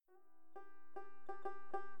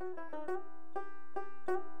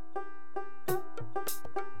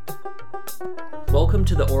Welcome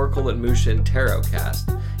to the Oracle at Mushin Tarot Cast,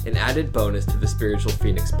 an added bonus to the Spiritual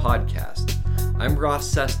Phoenix podcast. I'm Ross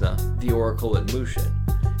Cessna, the Oracle at Mushin,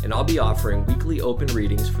 and I'll be offering weekly open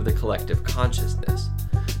readings for the collective consciousness.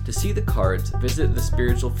 To see the cards, visit the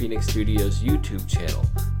Spiritual Phoenix Studios YouTube channel.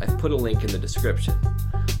 I've put a link in the description.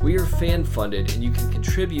 We are fan-funded, and you can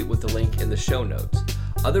contribute with the link in the show notes.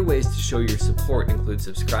 Other ways to show your support include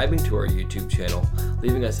subscribing to our YouTube channel,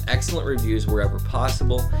 leaving us excellent reviews wherever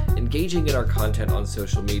possible, engaging in our content on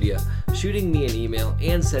social media, shooting me an email,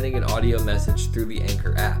 and sending an audio message through the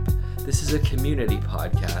Anchor app. This is a community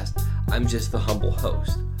podcast. I'm just the humble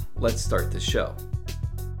host. Let's start the show.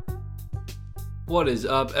 What is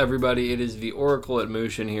up, everybody? It is the Oracle at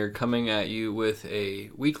Mushin here, coming at you with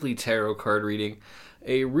a weekly tarot card reading.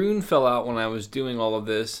 A rune fell out when I was doing all of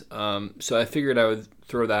this, so I figured I would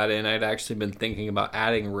throw that in. I'd actually been thinking about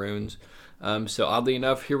adding runes, so oddly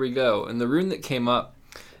enough, here we go. And the rune that came up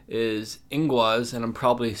is Ingwaz, and I'm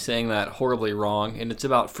probably saying that horribly wrong, and it's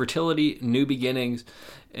about fertility, new beginnings,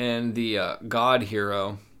 and the god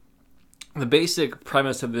hero. The basic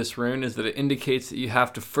premise of this rune is that it indicates that you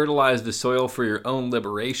have to fertilize the soil for your own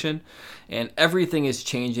liberation, and everything is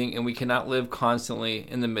changing, and we cannot live constantly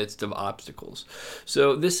in the midst of obstacles.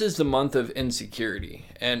 So this is the month of insecurity,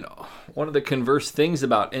 and one of the converse things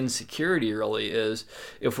about insecurity really is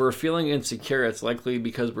if we're feeling insecure, it's likely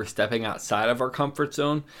because we're stepping outside of our comfort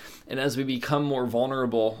zone, and as we become more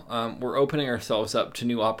vulnerable, we're opening ourselves up to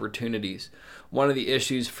new opportunities. One of the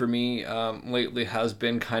issues for me lately has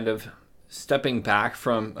been kind of stepping back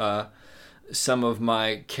from some of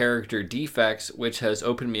my character defects, which has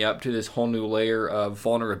opened me up to this whole new layer of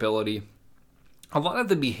vulnerability. A lot of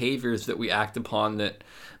the behaviors that we act upon that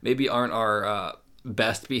maybe aren't our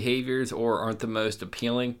best behaviors or aren't the most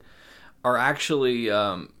appealing are actually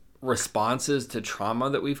responses to trauma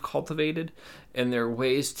that we've cultivated, and they're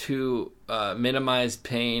ways to minimize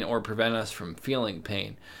pain or prevent us from feeling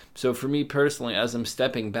pain. So for me personally, as I'm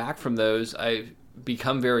stepping back from those, I've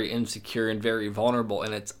become very insecure and very vulnerable,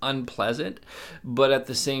 and it's unpleasant, but at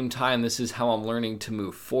the same time, this is how I'm learning to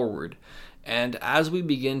move forward. And as we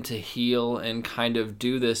begin to heal and kind of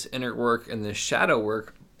do this inner work and this shadow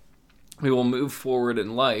work, we will move forward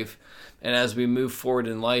in life. And as we move forward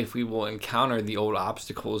in life, we will encounter the old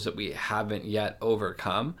obstacles that we haven't yet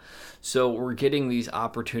overcome. So we're getting these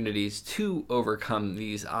opportunities to overcome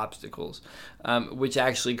these obstacles, which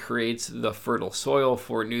actually creates the fertile soil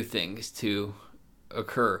for new things to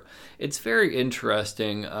occur. It's very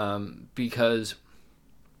interesting because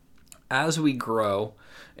as we grow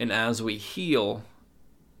and as we heal,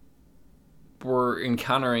 we're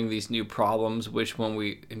encountering these new problems, which when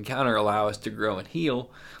we encounter allow us to grow and heal,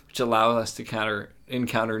 which allow us to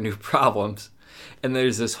encounter new problems. And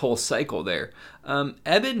there's this whole cycle there.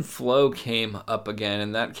 Ebb and flow came up again,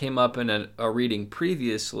 and that came up in a reading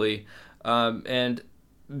previously. And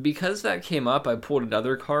because that came up, I pulled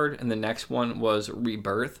another card, and the next one was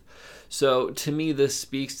Rebirth. So to me, this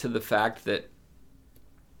speaks to the fact that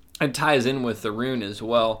it ties in with the rune as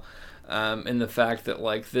well, in the fact that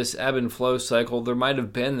like this ebb and flow cycle, there might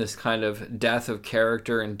have been this kind of death of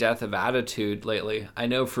character and death of attitude lately. I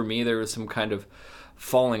know for me there was some kind of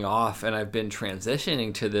falling off, and I've been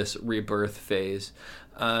transitioning to this rebirth phase.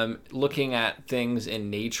 Looking at things in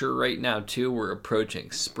nature right now too, we're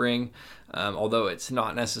approaching spring. Although it's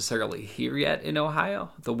not necessarily here yet in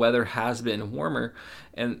Ohio, the weather has been warmer,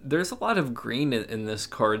 and there's a lot of green in this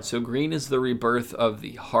card. So green is the rebirth of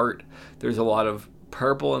the heart. There's a lot of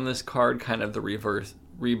purple in this card, kind of the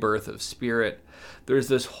rebirth of spirit. There's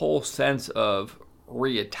this whole sense of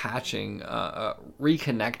reattaching,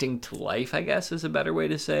 reconnecting to life, I guess is a better way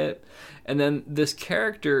to say it. And then this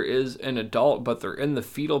character is an adult, but they're in the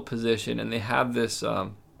fetal position, and they have this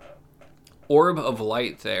orb of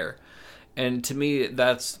light there. And to me,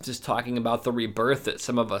 that's just talking about the rebirth that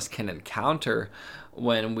some of us can encounter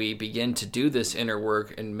when we begin to do this inner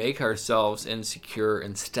work and make ourselves insecure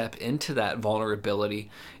and step into that vulnerability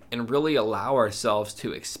and really allow ourselves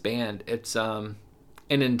to expand. It's an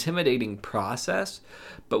intimidating process,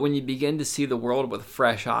 but when you begin to see the world with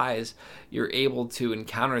fresh eyes, you're able to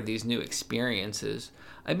encounter these new experiences.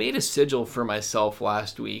 I made a sigil for myself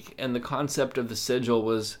last week, and the concept of the sigil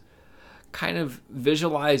was kind of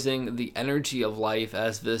visualizing the energy of life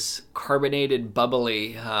as this carbonated,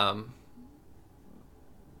 bubbly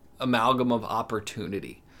amalgam of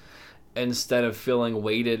opportunity, instead of feeling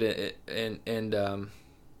weighted and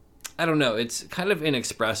I don't know, it's kind of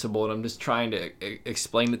inexpressible, and I'm just trying to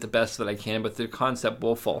explain it the best that I can, but the concept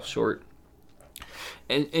will fall short.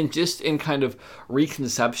 And just in kind of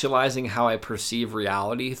reconceptualizing how I perceive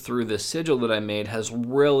reality through this sigil that I made has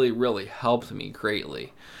really, really helped me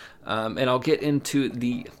greatly. And I'll get into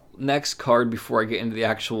the next card before I get into the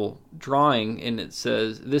actual drawing. And it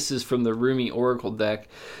says, this is from the Rumi Oracle deck.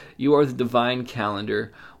 You are the divine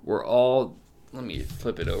calendar. Let me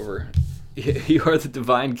flip it over. You are the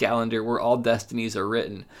divine calendar where all destinies are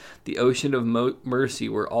written. The ocean of mercy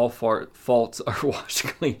where all faults are washed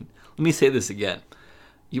clean. Let me say this again.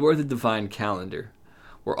 You are the divine calendar,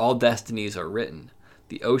 where all destinies are written.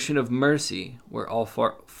 The ocean of mercy, where all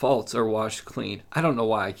faults are washed clean. I don't know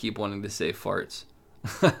why I keep wanting to say farts.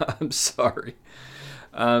 I'm sorry.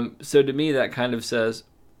 So to me, that kind of says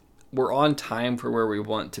we're on time for where we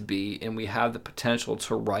want to be, and we have the potential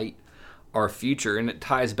to write our future. And it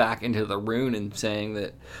ties back into the rune and saying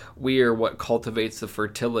that we are what cultivates the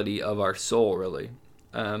fertility of our soul, really.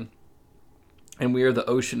 And we are the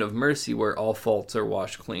ocean of mercy where all faults are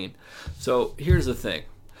washed clean. So here's the thing.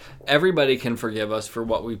 Everybody can forgive us for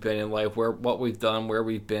what we've been in life, what we've done, where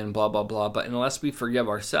we've been, blah, blah, blah. But unless we forgive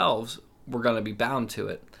ourselves, we're going to be bound to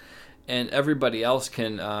it. And everybody else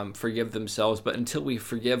can forgive themselves. But until we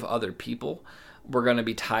forgive other people, we're going to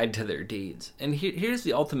be tied to their deeds. And here's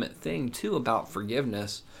the ultimate thing, too, about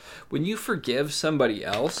forgiveness. When you forgive somebody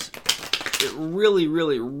else, it really,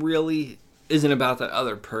 really, really isn't about that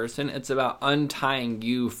other person. It's about untying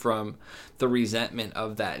you from the resentment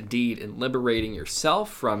of that deed and liberating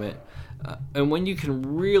yourself from it. And when you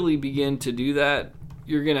can really begin to do that,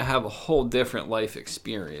 you're going to have a whole different life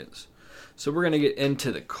experience. So we're going to get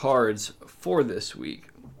into the cards for this week.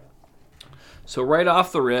 So right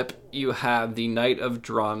off the rip, you have the Knight of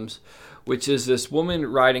Drums, which is this woman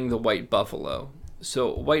riding the white buffalo.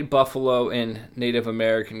 So white buffalo in Native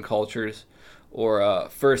American cultures or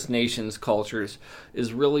First Nations cultures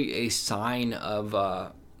is really a sign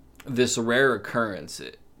of this rare occurrence.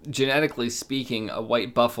 Genetically speaking, a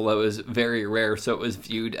white buffalo is very rare, so it was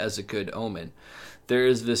viewed as a good omen. There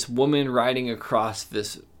is this woman riding across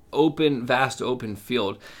this vast open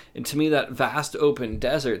field, and to me that vast open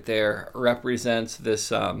desert there represents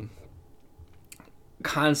this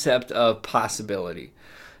concept of possibility.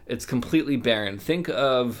 It's completely barren. Think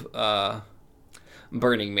of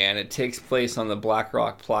Burning Man. It takes place on the Black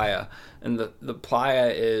Rock Playa, and the playa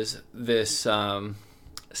is this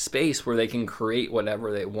space where they can create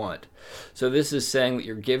whatever they want. So this is saying that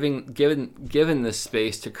you're given this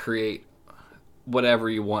space to create whatever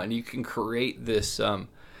you want. You can create this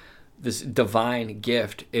divine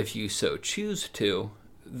gift if you so choose to.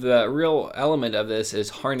 The real element of this is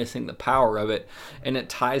harnessing the power of it, and it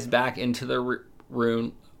ties back into the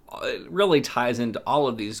rune. It really ties into all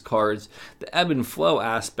of these cards. The ebb and flow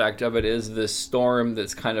aspect of it is this storm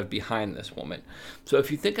that's kind of behind this woman. So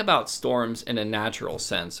if you think about storms in a natural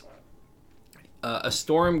sense, a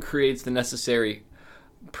storm creates the necessary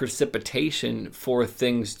precipitation for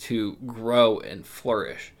things to grow and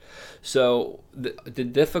flourish. So the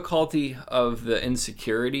difficulty of the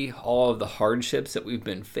insecurity, all of the hardships that we've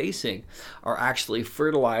been facing are actually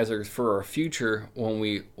fertilizers for our future when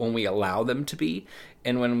we allow them to be,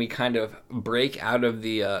 and when we kind of break out of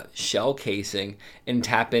the shell casing and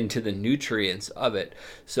tap into the nutrients of it.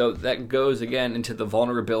 So that goes again into the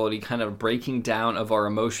vulnerability, kind of breaking down of our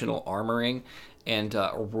emotional armoring and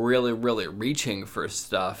really, really reaching for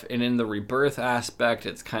stuff. And in the rebirth aspect,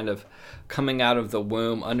 it's kind of coming out of the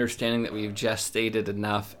womb, understanding that we've gestated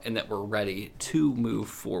enough and that we're ready to move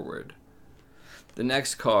forward. The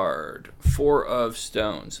next card, Four of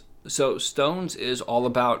Stones. So Stones is all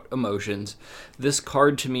about emotions. This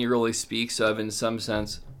card to me really speaks of, in some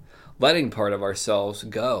sense, letting part of ourselves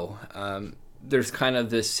go. There's kind of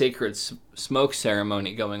this sacred smoke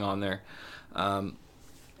ceremony going on there.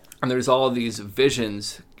 And there's all of these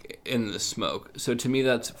visions in the smoke. So to me,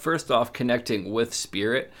 that's first off connecting with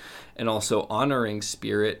spirit and also honoring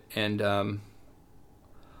spirit and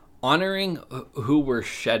honoring who we're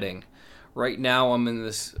shedding. Right now, I'm in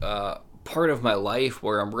this part of my life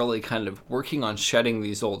where I'm really kind of working on shedding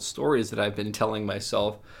these old stories that I've been telling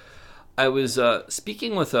myself. I was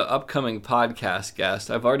speaking with an upcoming podcast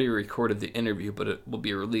guest. I've already recorded the interview, but it will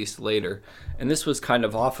be released later. And this was kind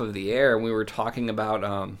of off of the air, and we were talking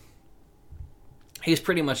about... he's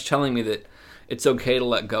pretty much telling me that it's okay to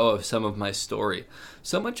let go of some of my story.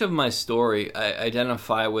 So much of my story, I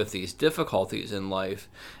identify with these difficulties in life.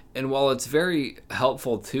 And while it's very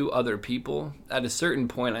helpful to other people, at a certain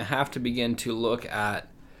point, I have to begin to look at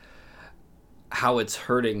how it's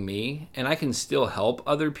hurting me. And I can still help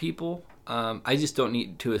other people. I just don't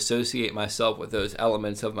need to associate myself with those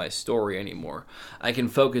elements of my story anymore. I can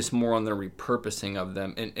focus more on the repurposing of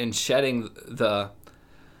them and shedding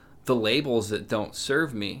the labels that don't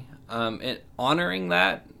serve me, and honoring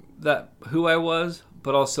that who I was,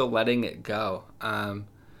 but also letting it go. And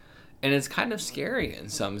it's kind of scary in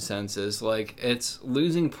some senses. Like, it's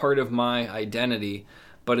losing part of my identity,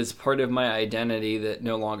 but it's part of my identity that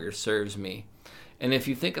no longer serves me. And if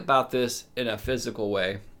you think about this in a physical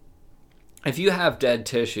way, if you have dead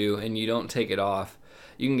tissue and you don't take it off,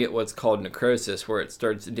 you can get what's called necrosis, where it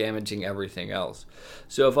starts damaging everything else.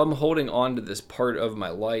 So if I'm holding on to this part of my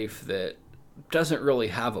life that doesn't really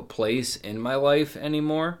have a place in my life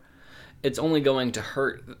anymore, it's only going to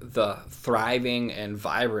hurt the thriving and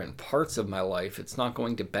vibrant parts of my life. It's not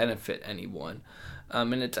going to benefit anyone.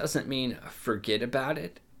 And it doesn't mean forget about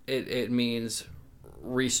it. It means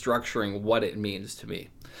restructuring what it means to me.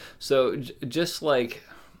 So just like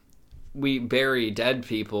we bury dead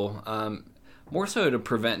people, more so to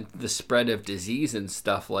prevent the spread of disease and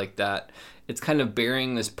stuff like that, it's kind of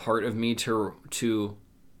burying this part of me to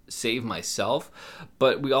save myself,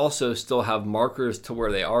 but we also still have markers to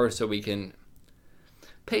where they are, so we can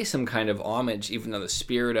pay some kind of homage, even though the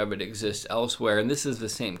spirit of it exists elsewhere. And this is the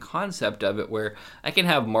same concept of it, where I can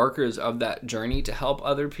have markers of that journey to help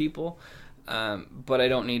other people, but I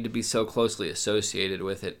don't need to be so closely associated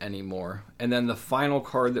with it anymore. And then the final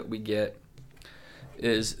card that we get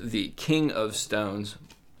is the King of Stones,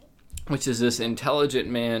 which is this intelligent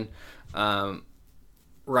man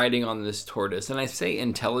riding on this tortoise. And I say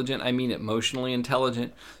intelligent, I mean emotionally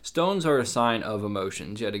intelligent. Stones are a sign of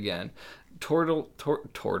emotions, yet again. Tortoises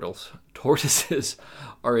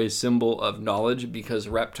are a symbol of knowledge, because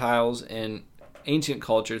reptiles in ancient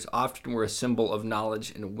cultures often were a symbol of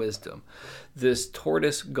knowledge and wisdom. This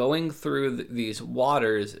tortoise going through these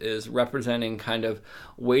waters is representing kind of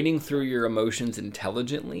wading through your emotions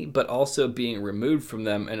intelligently, but also being removed from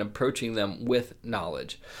them and approaching them with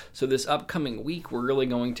knowledge. So this upcoming week, we're really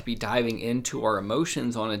going to be diving into our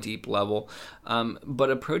emotions on a deep level, but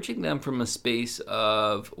approaching them from a space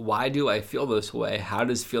of, why do I feel this way? How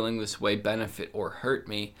does feeling this way benefit or hurt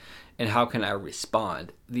me? And how can I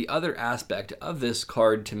respond? The other aspect of this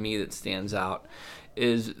card to me that stands out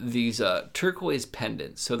is these turquoise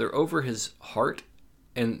pendants. So they're over his heart,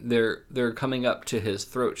 and they're coming up to his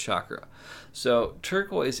throat chakra. So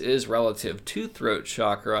turquoise is relative to throat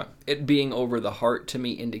chakra. It being over the heart to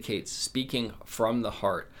me indicates speaking from the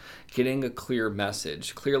heart, getting a clear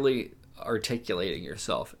message, clearly articulating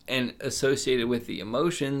yourself. And associated with the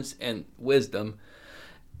emotions and wisdom,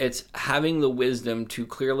 it's having the wisdom to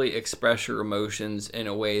clearly express your emotions in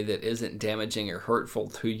a way that isn't damaging or hurtful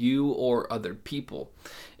to you or other people.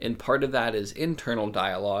 And part of that is internal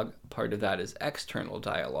dialogue, part of that is external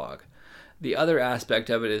dialogue. The other aspect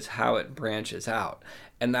of it is how it branches out.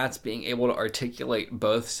 And that's being able to articulate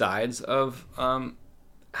both sides of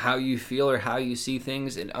how you feel or how you see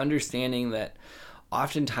things, and understanding that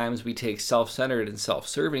oftentimes we take self-centered and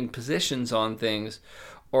self-serving positions on things,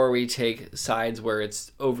 or we take sides where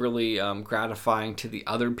it's overly gratifying to the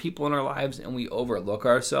other people in our lives and we overlook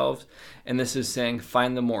ourselves. And this is saying,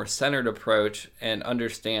 find the more centered approach and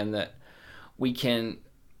understand that we can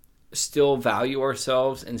still value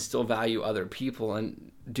ourselves and still value other people,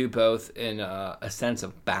 and do both in a sense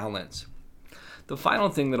of balance. The final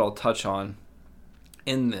thing that I'll touch on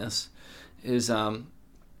in this is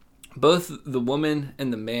both the woman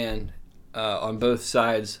and the man on both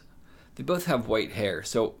sides, they both have white hair.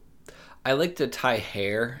 So I like to tie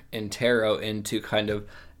hair and tarot into kind of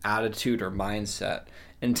attitude or mindset.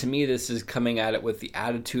 And to me, this is coming at it with the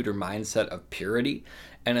attitude or mindset of purity.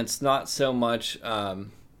 And it's not so much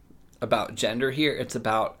about gender here. It's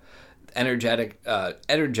about energetic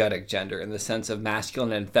gender, in the sense of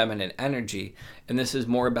masculine and feminine energy. And this is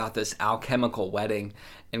more about this alchemical wedding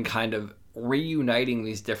and kind of reuniting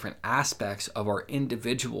these different aspects of our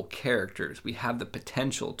individual characters. We have the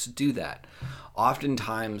potential to do that.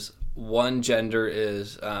 Oftentimes, one gender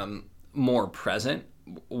is more present.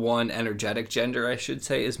 One energetic gender, I should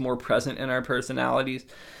say, is more present in our personalities.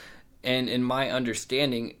 And in my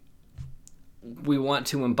understanding, we want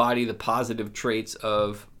to embody the positive traits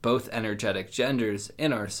of both energetic genders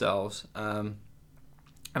in ourselves. And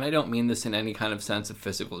I don't mean this in any kind of sense of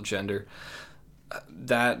physical gender.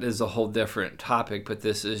 That is a whole different topic, but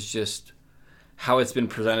this is just how it's been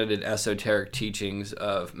presented in esoteric teachings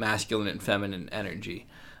of masculine and feminine energy.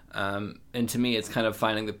 And to me, it's kind of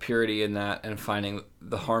finding the purity in that and finding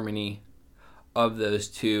the harmony of those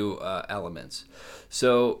two elements.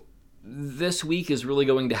 So this week is really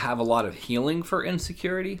going to have a lot of healing for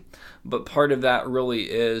insecurity, but part of that really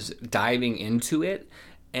is diving into it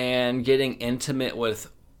and getting intimate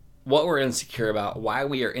with what we're insecure about, why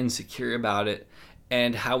we are insecure about it,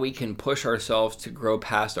 and how we can push ourselves to grow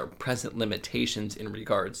past our present limitations in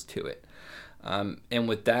regards to it. And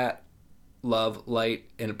with that, love, light,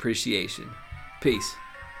 and appreciation. Peace.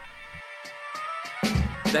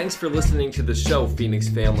 Thanks for listening to the show, Phoenix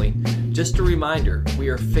family. Just a reminder, we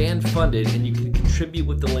are fan-funded and you can contribute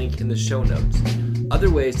with the link in the show notes. Other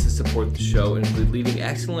ways to support the show include leaving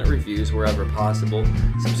excellent reviews wherever possible,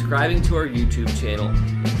 subscribing to our YouTube channel,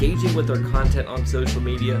 engaging with our content on social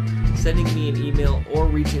media, sending me an email, or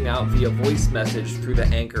reaching out via voice message through the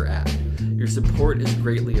Anchor app. Your support is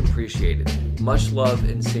greatly appreciated. Much love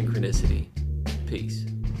and synchronicity. Peace.